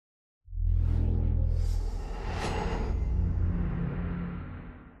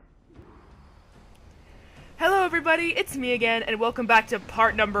everybody, it's me again, and welcome back to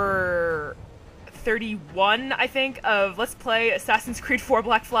part number 31, I think, of Let's Play Assassin's Creed 4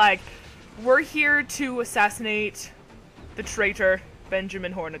 Black Flag. We're here to assassinate the traitor,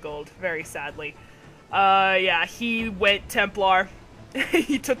 Benjamin Hornigold, very sadly. Yeah, he went Templar.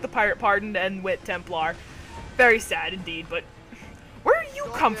 He took the pirate pardon and went Templar. Very sad indeed, but where do you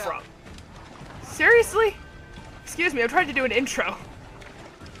come from? Seriously? Excuse me, I'm trying to do an intro.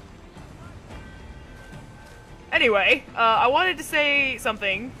 Anyway, I wanted to say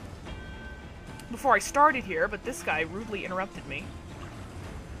something before I started here, but this guy rudely interrupted me.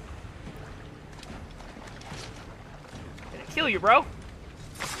 Gonna kill you, bro.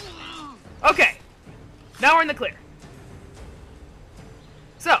 Okay, now we're in the clear.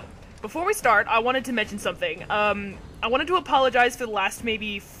 So, before we start, I wanted to mention something. I wanted to apologize for the last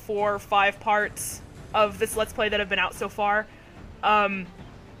maybe 4 or 5 parts of this Let's Play that have been out so far.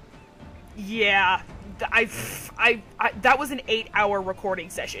 Yeah, that was an 8-hour recording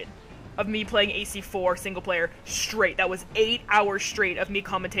session of me playing AC4 single player straight. That was 8 hours straight of me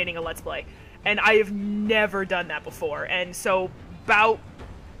commentating a Let's Play, and I have never done that before. And so,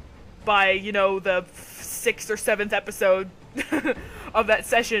 by you know, the 6th or 7th episode of that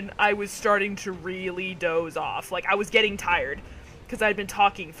session, I was starting to really doze off. Like, I was getting tired because I'd been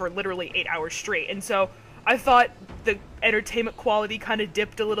talking for literally 8 hours straight, and so I thought the entertainment quality kind of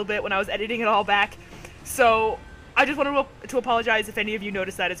dipped a little bit when I was editing it all back. So I just wanted to apologize if any of you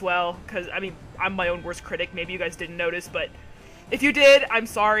noticed that as well, because, I mean, I'm my own worst critic. Maybe you guys didn't notice, but if you did, I'm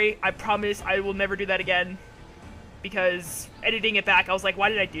sorry. I promise I will never do that again, because editing it back, I was like, why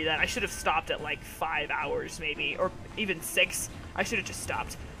did I do that? I should have stopped at like 5 hours maybe, or even 6. I should have just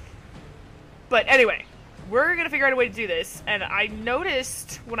stopped. But anyway, we're going to figure out a way to do this, and I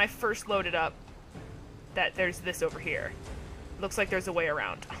noticed when I first loaded up that there's this over here. Looks like there's a way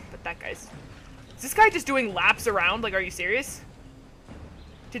around, but that guy's... Is this guy just doing laps around? Like, are you serious?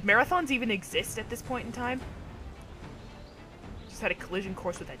 Did marathons even exist at this point in time? Just had a collision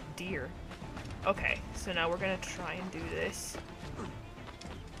course with that deer. Okay, so now we're gonna try and do this.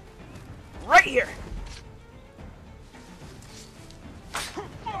 Right here!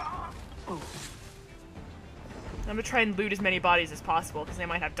 I'm gonna try and loot as many bodies as possible, because they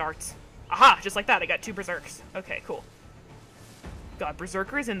might have darts. Aha! Just like that, I got 2 berserks. Okay, cool. God,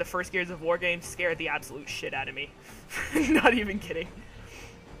 berserkers in the first Gears of War games scared the absolute shit out of me. Not even kidding.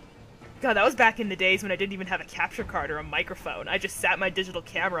 God, that was back in the days when I didn't even have a capture card or a microphone. I just sat my digital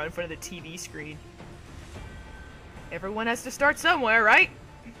camera in front of the TV screen. Everyone has to start somewhere, right?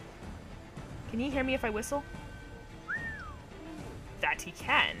 Can you hear me if I whistle? That he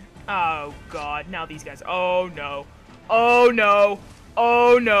can. Oh god, now these guys. Oh no. Oh no.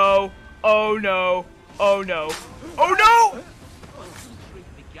 Oh no. Oh no. Oh no. Oh no!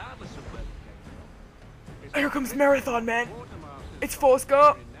 Here comes Marathon Man. It's Force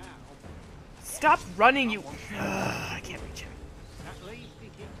Go. Stop running, you. I can't reach him.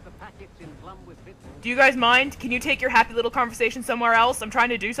 Do you guys mind? Can you take your happy little conversation somewhere else? I'm trying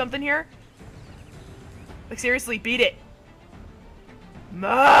to do something here. Like, seriously, beat it.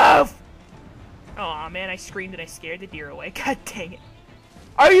 Move! Aw, man, I screamed and I scared the deer away. God dang it.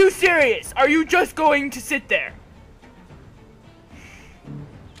 Are you serious? Are you just going to sit there?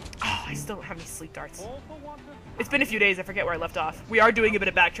 Oh, I still don't have any sleep darts. It's been a few days, I forget where I left off. We are doing a bit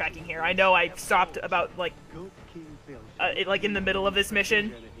of backtracking here. I know I stopped about, like, in the middle of this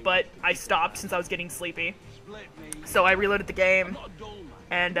mission, but I stopped since I was getting sleepy. So I reloaded the game,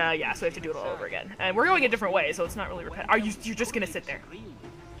 and, yeah, so we have to do it all over again. And we're going a different way, so it's not really repetitive. You're just gonna sit there.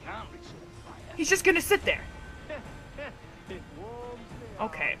 He's just gonna sit there.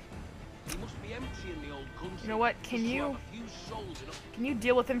 Okay. You know what, can you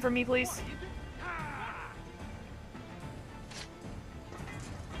deal with him for me, please?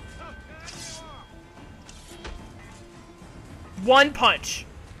 One punch.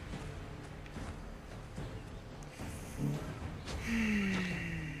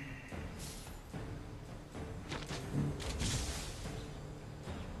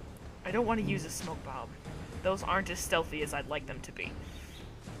 I don't want to use a smoke bomb. Those aren't as stealthy as I'd like them to be.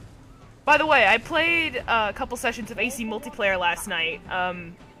 By the way, I played a couple sessions of AC multiplayer last night.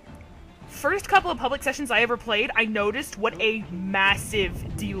 First couple of public sessions I ever played, I noticed what a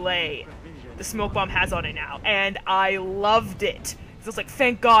massive delay the smoke bomb has on it now, and I loved it. So it's like,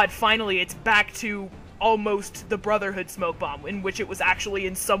 thank God, finally it's back to almost the Brotherhood smoke bomb, in which it was actually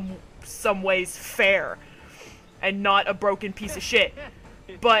in some ways fair, and not a broken piece of shit.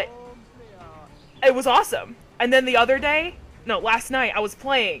 But it was awesome. And then the other day, no, last night I was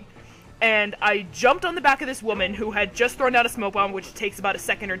playing, and I jumped on the back of this woman who had just thrown out a smoke bomb, which takes about a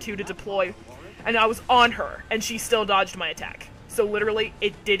second or two to deploy, and I was on her, and she still dodged my attack. So literally,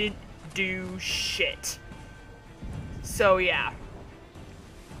 it didn't do shit. So yeah.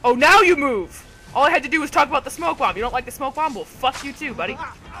 Oh, now you move! All I had to do was talk about the smoke bomb. You don't like the smoke bomb? Well, fuck you too, buddy.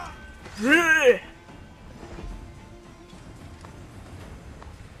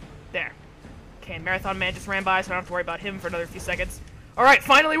 There. Okay, Marathon Man just ran by, so I don't have to worry about him for another few seconds. Alright,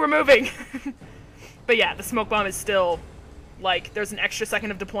 finally we're moving! But yeah, the smoke bomb is still, like, there's an extra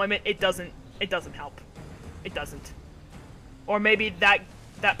second of deployment. It doesn't help. It doesn't. Or maybe that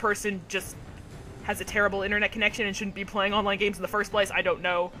person just has a terrible internet connection and shouldn't be playing online games in the first place. I don't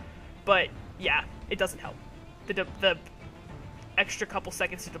know. But yeah, it doesn't help. The extra couple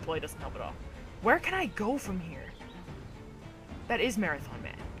seconds to deploy doesn't help at all. Where can I go from here? That is Marathon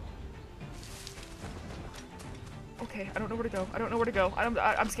Man. Okay, I don't know where to go. I don't know where to go.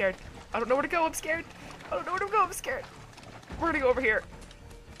 I'm scared. I don't know where to go. I'm scared. I don't know where to go. I'm scared. We're gonna go over here.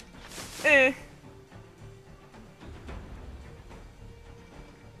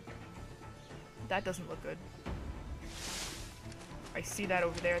 That doesn't look good. I see that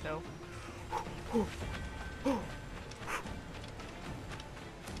over there, though.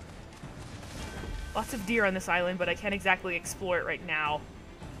 Lots of deer on this island, but I can't exactly explore it right now.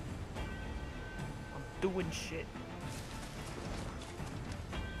 I'm doing shit.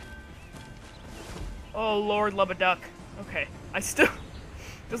 Oh, Lord, love a duck. Okay, I still...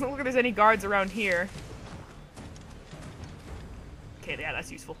 Doesn't look like there's any guards around here. Okay, yeah,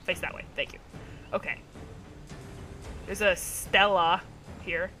 that's useful. Face that way. Thank you. Okay. There's a Stella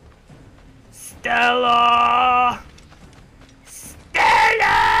here. Stella!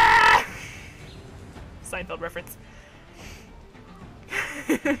 Stella! Seinfeld reference.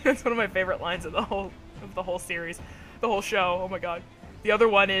 That's one of my favorite lines of the whole series. The whole show. Oh my god. The other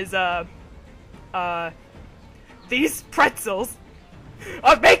one is, these pretzels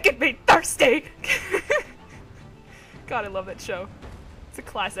are making me thirsty! God, I love that show. It's a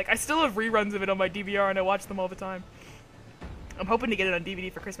classic. I still have reruns of it on my DVR and I watch them all the time. I'm hoping to get it on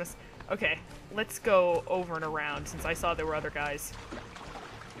DVD for Christmas. Okay, let's go over and around since I saw there were other guys.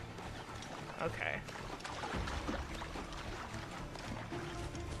 Okay.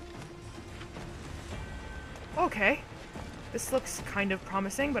 Okay. This looks kind of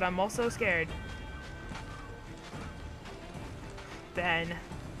promising, but I'm also scared. Ben.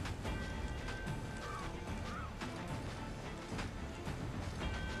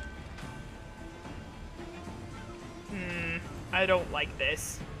 I don't like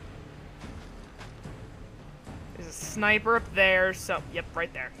this. There's a sniper up there, so... Yep,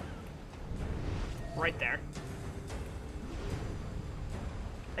 right there. Right there.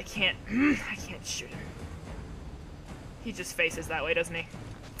 I can't shoot him. He just faces that way, doesn't he?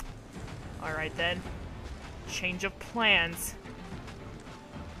 Alright then. Change of plans.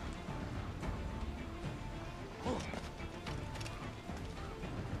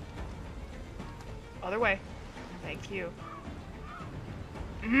 Other way. Thank you.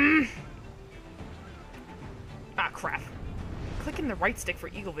 Ah, crap. Clicking the right stick for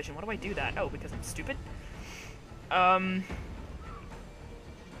eagle vision. Why do I do that? Oh, because I'm stupid? I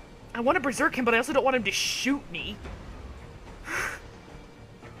want to berserk him, but I also don't want him to shoot me.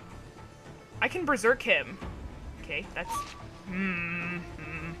 I can berserk him. Okay, that's...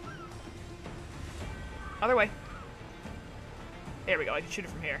 Other way. There we go, I can shoot it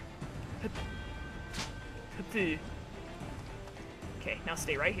from here. Okay, now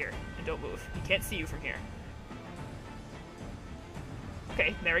stay right here, and don't move. He can't see you from here.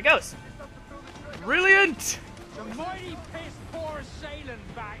 Okay, there he goes. Brilliant! The mighty piss poor sailing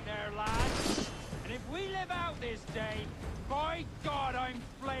back there, lads. And if we live out this day, by God, I'm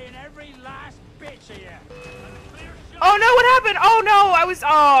flaying every last bitch of you. Oh no, what happened? Oh no, I was...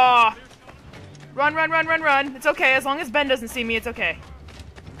 Aww. Run, run, run, run, run. It's okay, as long as Ben doesn't see me, it's okay.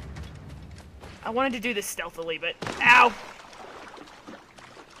 I wanted to do this stealthily, but... Ow!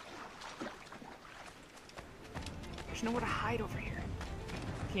 There's nowhere to hide over here.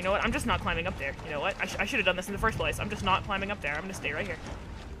 You know what? I'm just not climbing up there. You know what? I should have done this in the first place. I'm just not climbing up there. I'm gonna stay right here.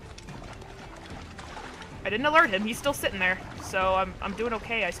 I didn't alert him. He's still sitting there. So I'm doing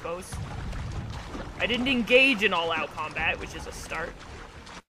okay, I suppose. I didn't engage in all-out combat, which is a start.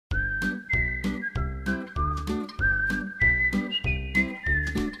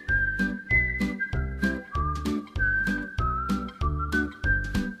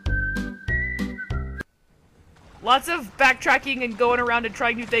 Lots of backtracking and going around and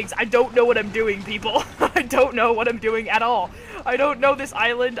trying new things. I don't know what I'm doing, people. I don't know what I'm doing at all. I don't know this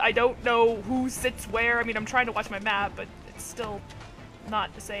island. I don't know who sits where. I mean, I'm trying to watch my map, but it's still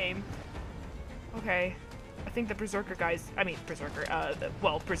not the same. Okay. I think the berserker guy's, I mean, berserker,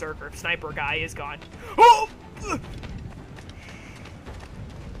 berserker, sniper guy is gone. Oh!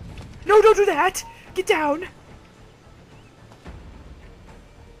 No, don't do that! Get down!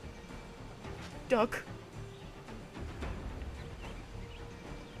 Duck.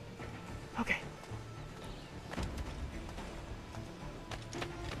 Okay.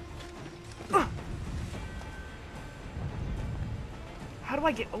 How do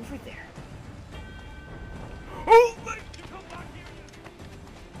I get over there? Oh my!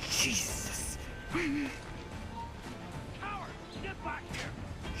 Jesus! Coward, get back here!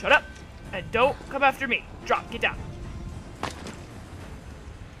 Shut up! And don't come after me. Drop, get down.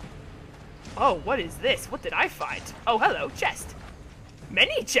 Oh, what is this? What did I find? Oh, hello, chest.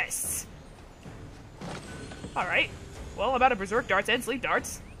 Many chests! Alright. Well, I'm out of berserk darts and sleep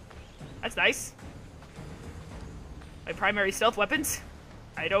darts. That's nice. My primary stealth weapons.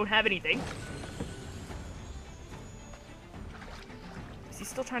 I don't have anything. Is he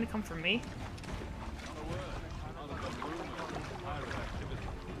still trying to come for me?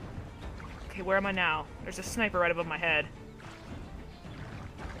 Okay, where am I now? There's a sniper right above my head.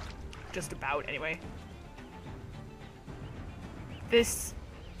 Just about, anyway. This...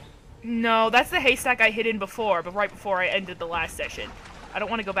 No, that's the haystack I hid in before, but right before I ended the last session. I don't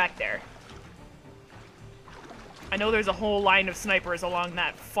want to go back there. I know there's a whole line of snipers along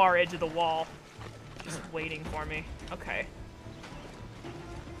that far edge of the wall. Just waiting for me. Okay.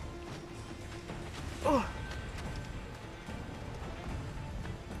 Ugh.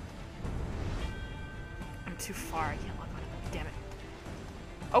 I'm too far. I can't lock on it. Damn it.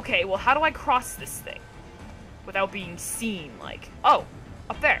 Okay, well, how do I cross this thing? Without being seen, like... Oh!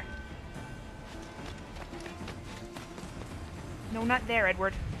 Up there. No, not there,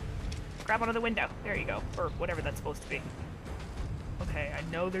 Edward. Grab onto the window. There you go. Or whatever that's supposed to be. Okay, I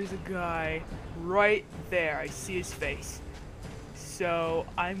know there's a guy right there. I see his face. So,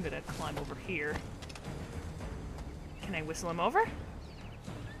 I'm gonna climb over here. Can I whistle him over?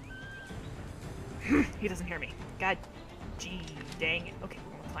 He doesn't hear me. God, gee, dang it. Okay,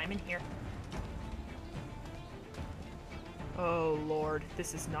 we're gonna climb in here. Oh, Lord.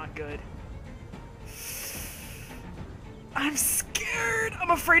 This is not good. I'm scared!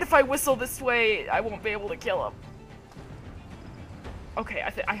 I'm afraid if I whistle this way, I won't be able to kill him. Okay,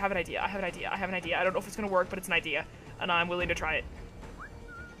 I have an idea. I have an idea. I have an idea. I don't know if it's gonna work, but it's an idea. And I'm willing to try it.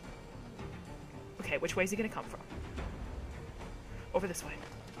 Okay, which way is he gonna come from? Over this way.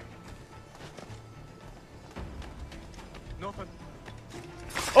 Nothing.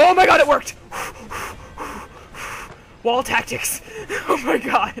 Oh my god, it worked! Wall tactics! Oh my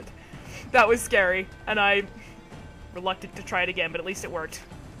god. That was scary. And I'm reluctant to try it again, but at least it worked.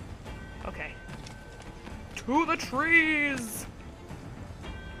 Okay. To the trees!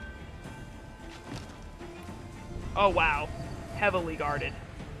 Oh wow. Heavily guarded.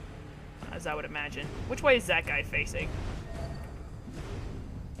 As I would imagine. Which way is that guy facing?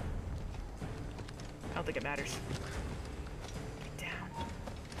 I don't think it matters. Get down.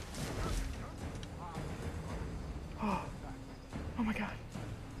 Oh my god.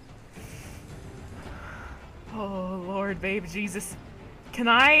 Oh Lord, babe, Jesus. Can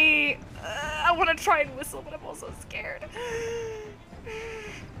I want to try and whistle, but I'm also scared.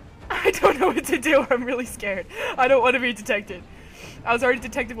 I don't know what to do. I'm really scared. I don't want to be detected. I was already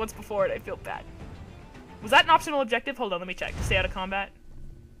detected once before and I feel bad. Was that an optional objective? Hold on, let me check. Stay out of combat?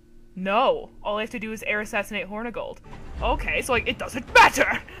 No. All I have to do is air assassinate Hornigold. Okay, so like, it doesn't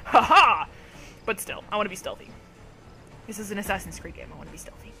matter! Haha! But still, I want to be stealthy. This is an Assassin's Creed game. I want to be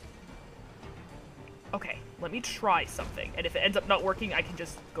stealthy. Okay, let me try something. And if it ends up not working, I can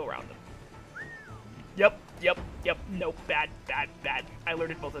just go around them. Yep. Nope. Bad. I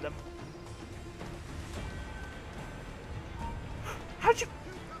alerted both of them. How'd you...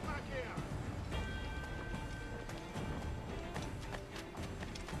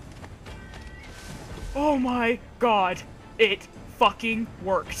 Oh my god. It fucking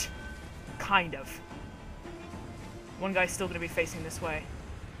worked. Kind of. One guy's still gonna be facing this way.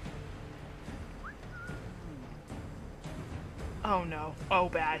 Oh no. Oh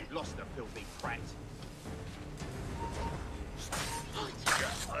bad. Lost a filthy brat.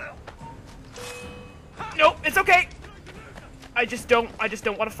 Nope, it's okay. I just don't want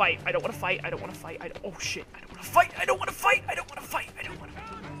to fight. I don't want to fight. Oh shit. I don't want to fight.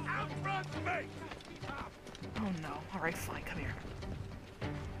 Oh no. Alright, fine. Come here.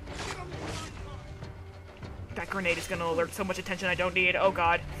 That grenade is gonna alert so much attention I don't need. Oh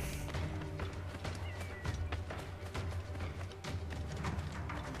god.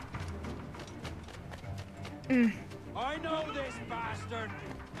 I know this bastard,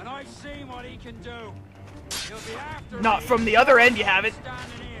 and I've seen what he can do. You'll be after Not me from the other end, you have it.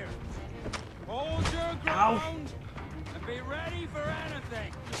 standing here. Hold your Ow. ground and be ready for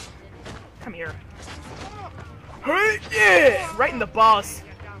anything. Come here. Hey, yeah! Right in the balls.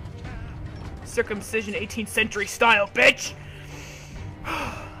 Circumcision 18th century style, bitch!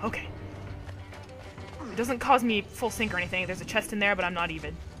 Okay. It doesn't cause me full sync or anything. There's a chest in there, but I'm not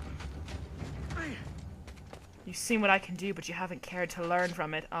even. You've seen what I can do, but you haven't cared to learn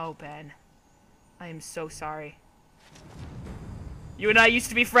from it. Oh, Ben. I am so sorry. You and I used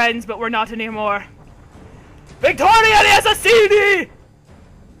to be friends, but we're not anymore. Victoria the Assassini!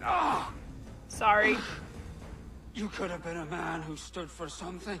 Ah! Sorry. You could have been a man who stood for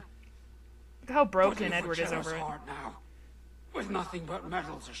something. Look how But broken live Edward with is jealous over it. heart now, with nothing but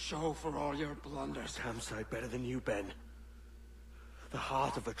metal to show for all your blunders. Damn sight better than you, Ben. The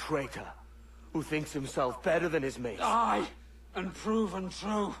heart of a traitor who thinks himself better than his mates. Die and proven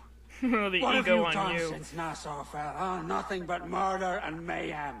true. The What have ego you on done you. since Nassau fell, huh? Nothing but murder and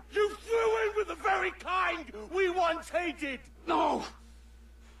mayhem. You threw in with the very kind we once hated! No!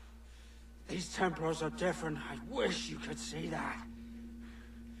 These Templars are different. I wish you could see that.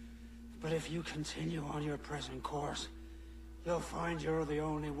 But if you continue on your present course, you'll find you're the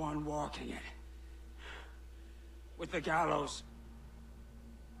only one walking it. With the gallows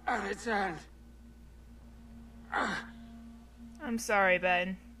at its end. I'm sorry,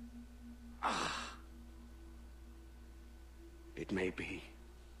 Ben. It may be.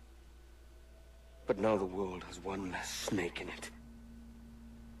 But now the world has one less snake in it.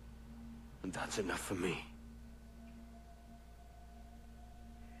 And that's enough for me.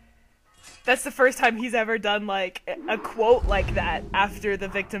 That's the first time he's ever done, like, a quote like that after the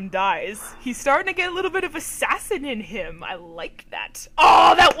victim dies. He's starting to get a little bit of assassin in him. I like that.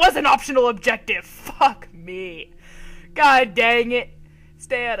 Oh, that was an optional objective! Fuck me. God dang it.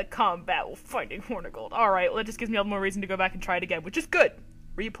 Stay out of combat while finding Hornigold. Alright, well, that just gives me a little more reason to go back and try it again, which is good.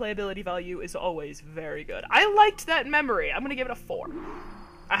 Replayability value is always very good. I liked that memory. I'm gonna give it a 4.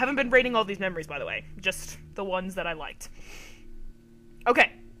 I haven't been rating all these memories, by the way. Just the ones that I liked.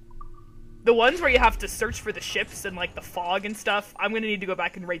 Okay. The ones where you have to search for the ships and, like, the fog and stuff, I'm gonna need to go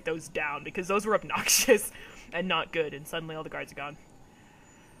back and rate those down, because those were obnoxious and not good, and suddenly all the guards are gone.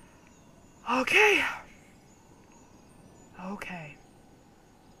 Okay. Okay.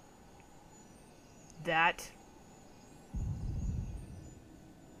 That...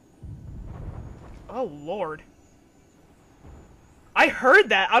 Oh, Lord. I heard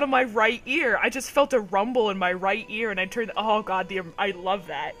that out of my right ear. I just felt a rumble in my right ear, and I turned... Oh, God, I love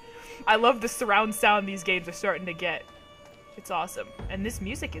that. I love the surround sound these games are starting to get. It's awesome. And this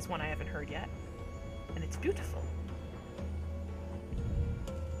music is one I haven't heard yet. And it's beautiful.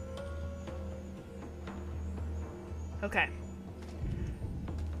 Okay.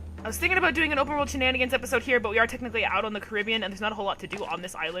 I was thinking about doing an open world shenanigans episode here, but we are technically out on the Caribbean, and there's not a whole lot to do on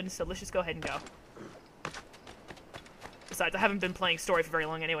this island, so let's just go ahead and go. Besides, I haven't been playing story for very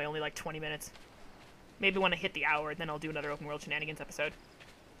long anyway, only like 20 minutes. Maybe when I hit the hour, then I'll do another open world shenanigans episode.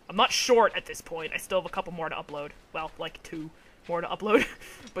 I'm not short at this point. I still have a couple more to upload. Well, like 2 more to upload,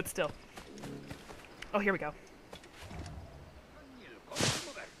 but still. Oh, here we go.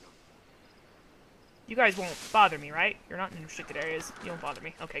 You guys won't bother me, right? You're not in restricted areas. You won't bother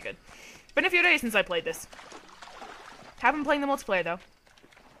me. Okay, good. Been a few days since I played this. Have been playing the multiplayer, though.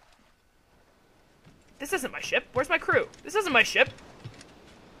 This isn't my ship. Where's my crew? This isn't my ship.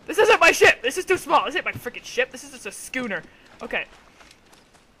 This isn't my ship! This is too small. This ain't my freaking ship. This is just a schooner. Okay.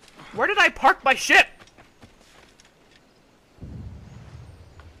 Where did I park my ship?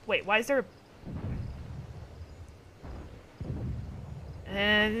 Wait, why is there...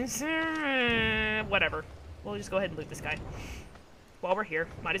 And... whatever. We'll just go ahead and loot this guy. While we're here.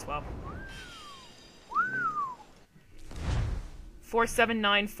 Might as well.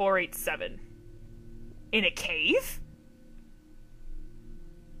 479487. In a cave?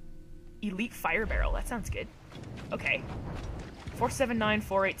 Elite fire barrel. That sounds good. Okay.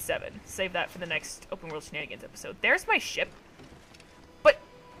 479487. Save that for the next open world shenanigans episode. There's my ship. But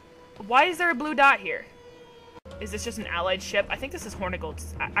why is there a blue dot here? Is this just an allied ship? I think this is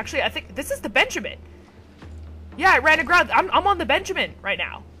Hornigold's. Actually, I think this is the Benjamin. Yeah, I ran aground. I'm on the Benjamin right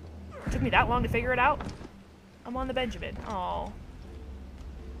now. It took me that long to figure it out. I'm on the Benjamin. Oh.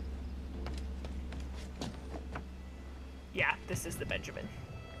 Yeah, this is the Benjamin.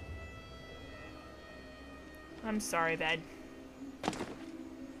 I'm sorry, Ben.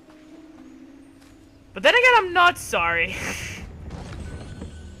 But then again, I'm not sorry.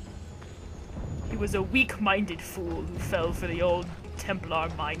 He was a weak-minded fool who fell for the old Templar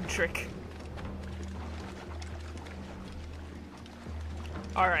mind trick.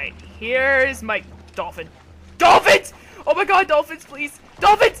 Alright, here's my dolphin. Dolphins! Oh my god, dolphins, please!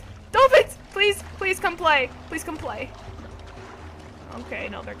 Dolphins! Dolphins! Please, please come play. Please come play. Okay,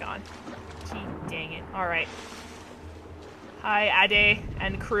 no, they're gone. Gee, dang it. Alright. Hi, Ade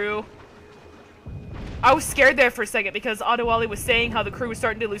and crew. I was scared there for a second because Adewale was saying how the crew was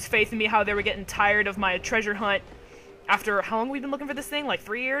starting to lose faith in me, how they were getting tired of my treasure hunt after how long we've been looking for this thing? Like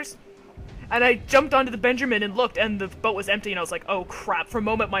 3 years? And I jumped onto the Benjamin and looked, and the boat was empty, and I was like, oh crap. For a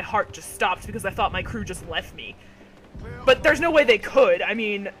moment, my heart just stopped because I thought my crew just left me. But there's no way they could. I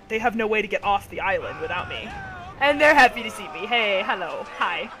mean, they have no way to get off the island without me. And they're happy to see me. Hey, hello,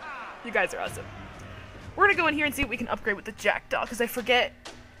 hi. You guys are awesome. We're gonna go in here and see what we can upgrade with the Jackdaw, because I forget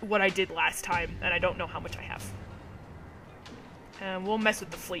what I did last time, and I don't know how much I have. And we'll mess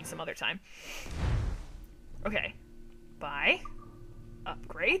with the fleet some other time. Okay. Buy.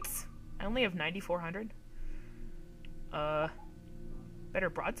 Upgrades. I only have 9,400. Better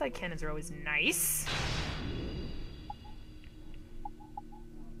broadside cannons are always nice.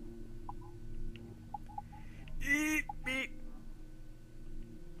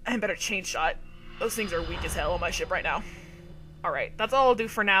 And better chain shot. Those things are weak as hell on my ship right now. Alright, that's all I'll do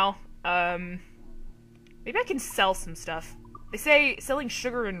for now. Maybe I can sell some stuff. They say selling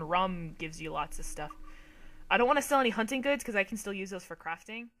sugar and rum gives you lots of stuff. I don't want to sell any hunting goods because I can still use those for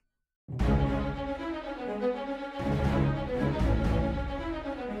crafting.